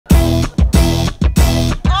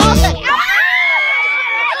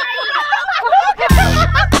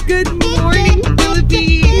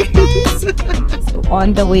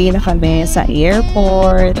On the way na kami sa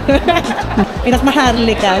airport.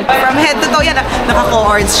 Pinakmaharli ka. From head to toe yan,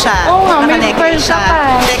 naka-cohorts siya. Oo nga, may naka-necklace siya.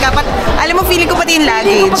 Teka, alam mo, feeling ko pati yung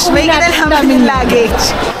luggage. May kinalaman yung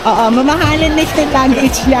luggage. Oo, mamahalin na yung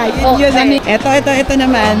luggage niya. Yun eh. Ito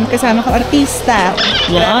naman, kasama ko artista.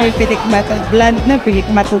 Wow. Pitik mata, blunt na pitik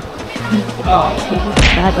mata.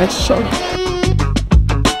 That was so.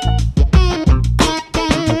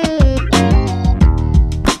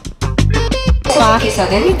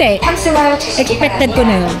 Hindi. Expected ko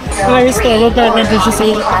na yun. Very stable, pero hindi siya sa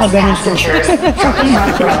maganon siya.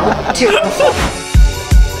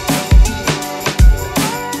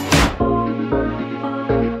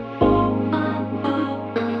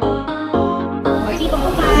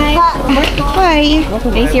 Hi.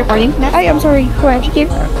 Is your boarding pass? Ay, I'm sorry. Correct. Thank you.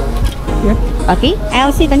 Okay,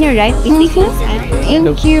 I'll sit on your right. Thank you.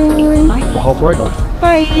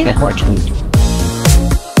 Bye.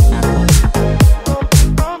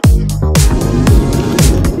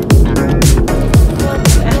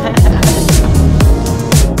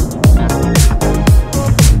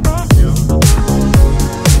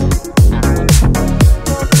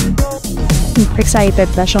 Excited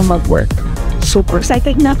na siyang mag-work. Super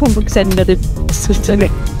excited na akong mag-send na rin.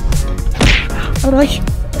 Aray,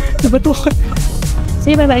 nabato ka.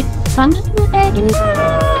 Say bye-bye.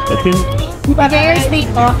 Prayers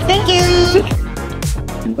dito. Thank you!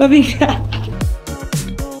 Mabigat.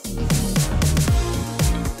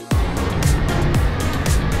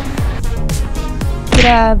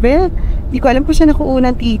 Grabe. Di ko alam kung siya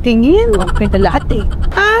nakuunang titingin. Okay na lahat eh.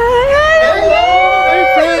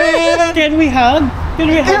 Can we hug?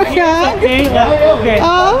 Can we hug? Okay.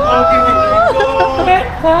 Oh!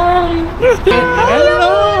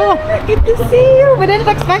 Hello! Good to see you. We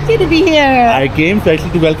didn't expect you to be here. I came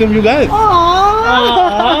specially to welcome you guys.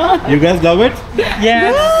 Aww! You guys love it?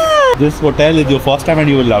 Yes. This hotel is your first time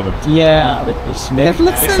and you will love it. Yeah. It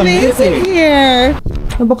looks amazing here.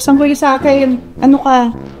 Nabuksan ko yung sa akin. Ano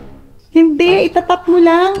ka? Hindi, itatap mo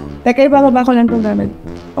lang. Teka, ibababa ko lang itong gamit.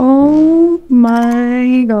 Oh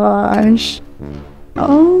my gosh.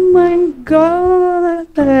 Oh my God.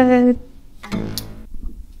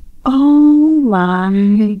 Oh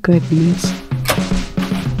my goodness.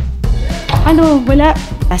 Ano, wala.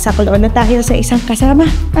 Nasa kuloon na tayo sa isang kasama.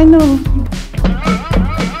 Ano?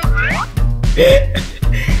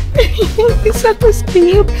 Isa to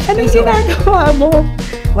Steve. Anong ginagawa mo?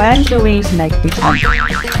 One the ways like this one.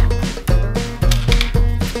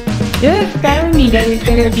 Yeah, carry me. That is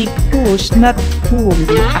gonna be pushed, not pulled.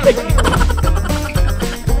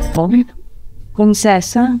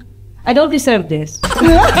 Prinsesa, I don't deserve this.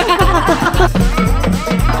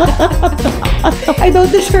 I don't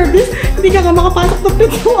deserve this. Hindi ka nga makapasok ng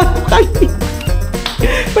pintuan.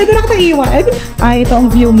 Pwede na kita iwan. Ay, ito ang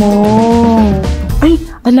view mo. Ay,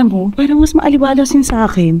 alam mo, parang mas maaliwalas yun sa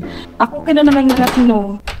akin. Ako ka na naman yung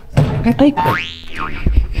Latino. Ay,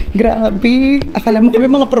 grabe. Akala mo kami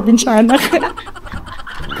mga probinsyana.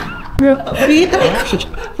 Grabe.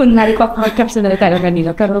 Kunwari ko ako sa tayo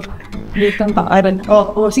kanina, pero dito ang paaran.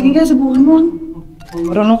 Oo, sige nga, subukan mo.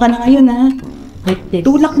 Marunong ka na ngayon, ha?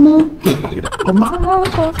 Tulak mo.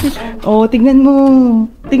 Oo, tingnan mo.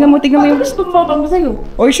 Tingnan mo yung gusto mo. Bang sa'yo.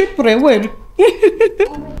 Oy, syempre, well.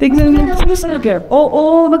 Tingnan mo.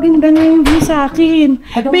 Oo, maganda na yung view sa akin.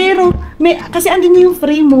 Pero, kasi andun yung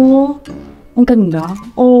frame mo. Ang ganda.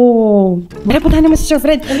 Oo. Punta naman si Sir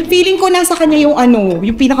Fred. Feeling ko nasa kanya yung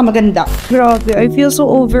yung pinakamaganda. Grabe, I feel so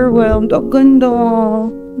overwhelmed. Ang ganda.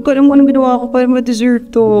 Ang ganda mo anong ginawa ko para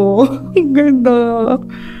ma-deserve to. Ang ganda.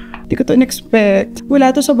 Hindi ko to in-expect.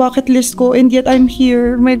 Wala to sa bucket list ko and yet I'm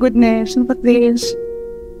here. My goodness, look at this.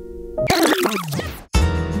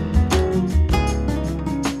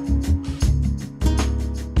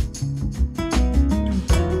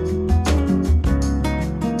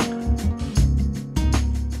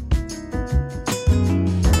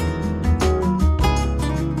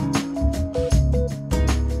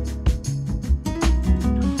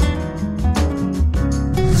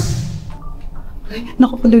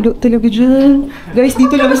 Naku, palulog talaga dyan. Guys,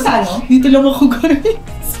 dito lang sa Dito lang ako,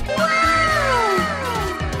 guys.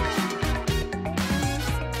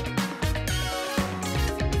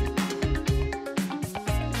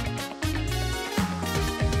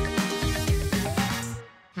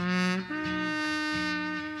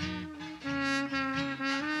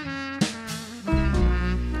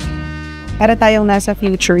 Para tayong nasa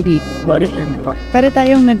future dito. Para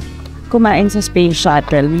tayong kumain sa space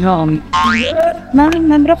shuttle.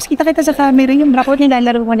 Ma'am Rox, kita sa camera. Yung raport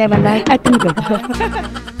nilalaro mo naman dahil at ito.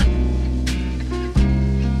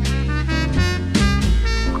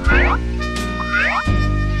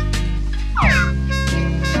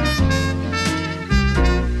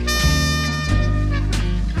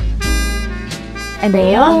 And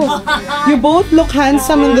they You both look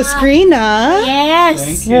handsome on the screen, huh?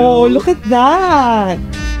 Yes. Oh, look at that.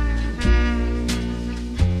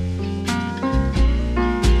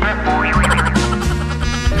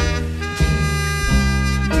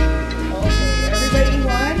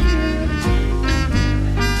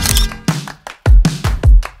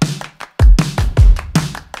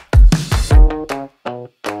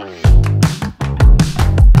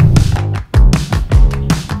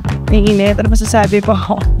 Init. Ano masasabi po?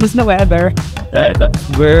 What's the weather? That's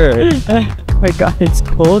weird. Oh my God, it's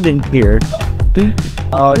cold in here.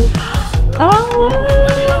 Oh,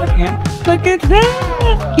 Look at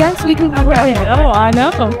that. Yes, we can go it. Oh, I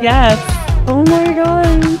know. Yes. Oh my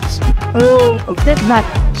gosh. Oh, that's not.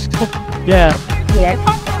 yeah. Yeah.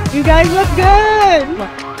 You guys look good.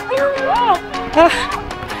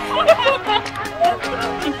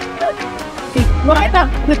 What about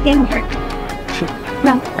looking here?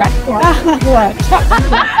 No, right.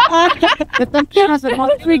 But the cameras would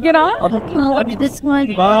want to get on. This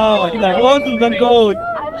one. Wow, I want to go.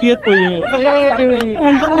 Here for you.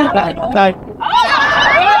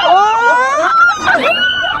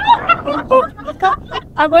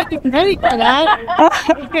 I want to very for that.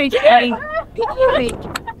 Okay,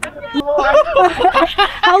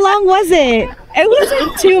 How long was it? It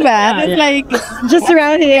wasn't too bad. It's like just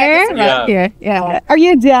around here. Yeah. Here. Yeah. Are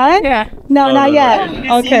you done? Yeah. No, not yet.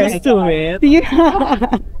 Okay. to it. Yeah.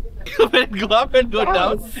 When it go up and go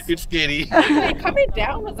down, it's scary. Coming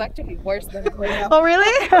down was actually worse than going up. Oh,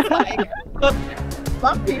 really?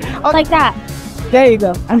 like that. There you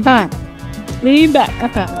go. I'm fine. Lean back.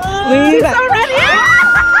 Okay. Lean back.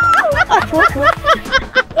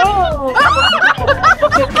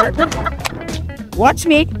 Watch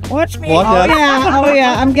me. Watch me. What Oh that? yeah. Oh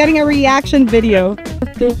yeah. I'm getting a reaction video.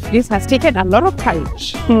 This has taken a lot of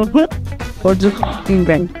courage. For just being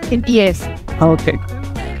bang. Yes. Okay.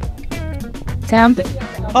 Sam.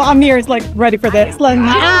 Oh, Amir is like ready for this. Like,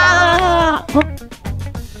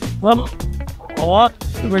 Well, what?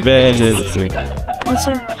 Very interesting.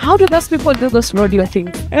 How do those people do this rodeo thing?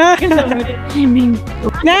 Nah,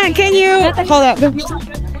 can you hold up?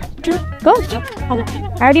 Go. I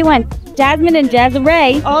already went. Jasmine and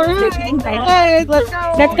Jazzling. All right.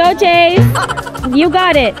 Let's go, Chase. You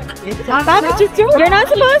got it. You're not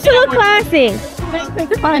supposed to look classy.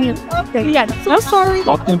 Yeah. So sorry.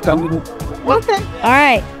 Okay. All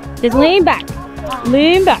right. Just lean back.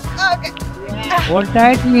 Lean back. One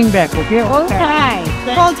tight, lean back, okay? Hold tight.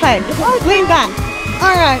 Hold tight. Lean back.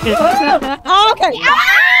 All right. Okay.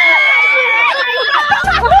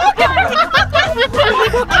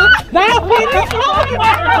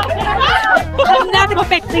 I'm not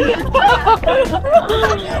expecting it.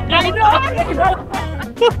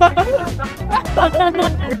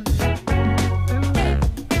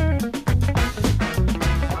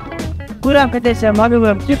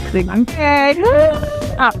 I know.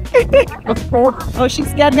 Oh,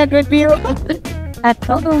 she's getting a good view. I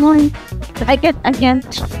told the one. I get again.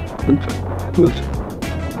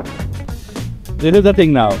 This is the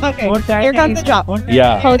thing now. Okay. Here comes the drop.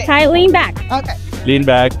 Yeah. Hold tight, lean back. Okay. Lean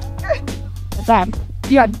back. Sam.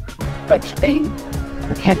 Yeah.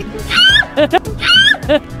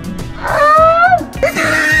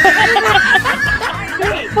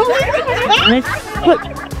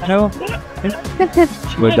 No.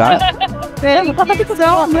 We're done. So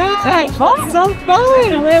nice. So fun.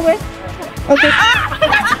 Okay.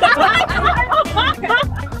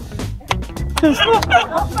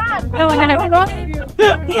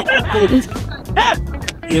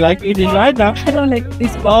 You like eating right now? I don't like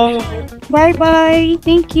this. Oh, Bye bye.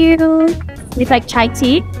 Thank you. It's like chai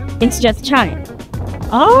tea. It's just chai.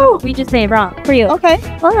 Oh. We just say it wrong for you. Okay.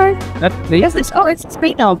 All right. that's Yes, it's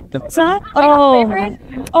sweet now. It's not. Oh.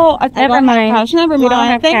 Never mind. Cash. Never We don't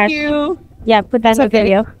mind. have Thank cash. you. Yeah, put that in the okay.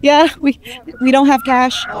 video. Yeah, we don't have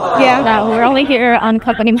cash. Yeah. No, we're only here on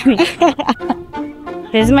company money.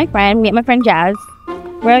 This is my friend. Meet my friend Jazz.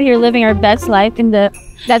 We're out here living our best life in the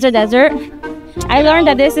desert. I learned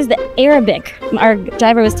that this is the Arabic. Our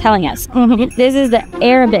driver was telling us. This is the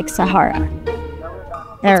Arabic Sahara.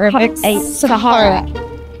 Arabic Sahara.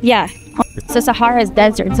 Yeah. So Sahara is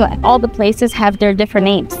desert. So all the places have their different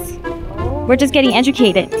names. We're just getting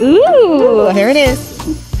educated. Ooh. Here it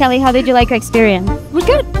is. Kelly, how did you like your experience? We're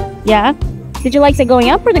good. Yeah? Did you like the going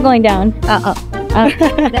up or the going down?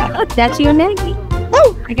 That's you and Maggie.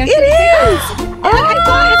 Oh, it is. Oh, I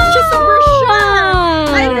thought it's just a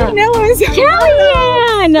brochure. I didn't know it was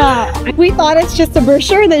Kellyanne! We thought it's just a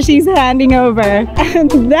brochure that she's handing over. And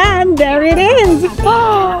then there it is.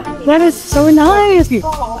 Oh, that is so nice.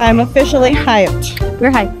 I'm officially hyped.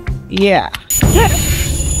 We're hyped. Yeah.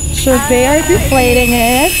 So they are deflating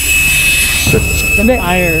it. The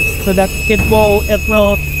tires so that it will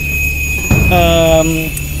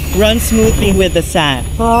run smoothly with the sand.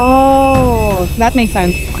 Oh, that makes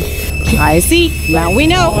sense. I see. Now we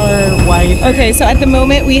know. Or why? Okay, so at the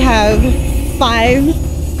moment we have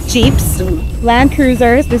 5 Jeeps, Land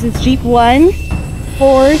Cruisers. This is Jeep 1,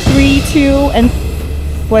 4, 3, 2, and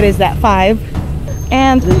what is that, 5?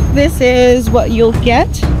 And this is what you'll get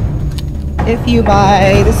if you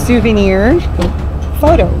buy the souvenir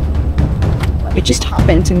photo. We just hop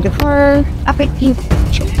into the car.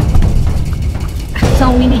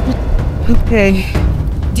 So we need Okay.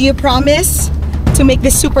 Do you promise to make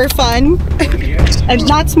this super fun and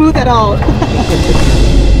not smooth at all?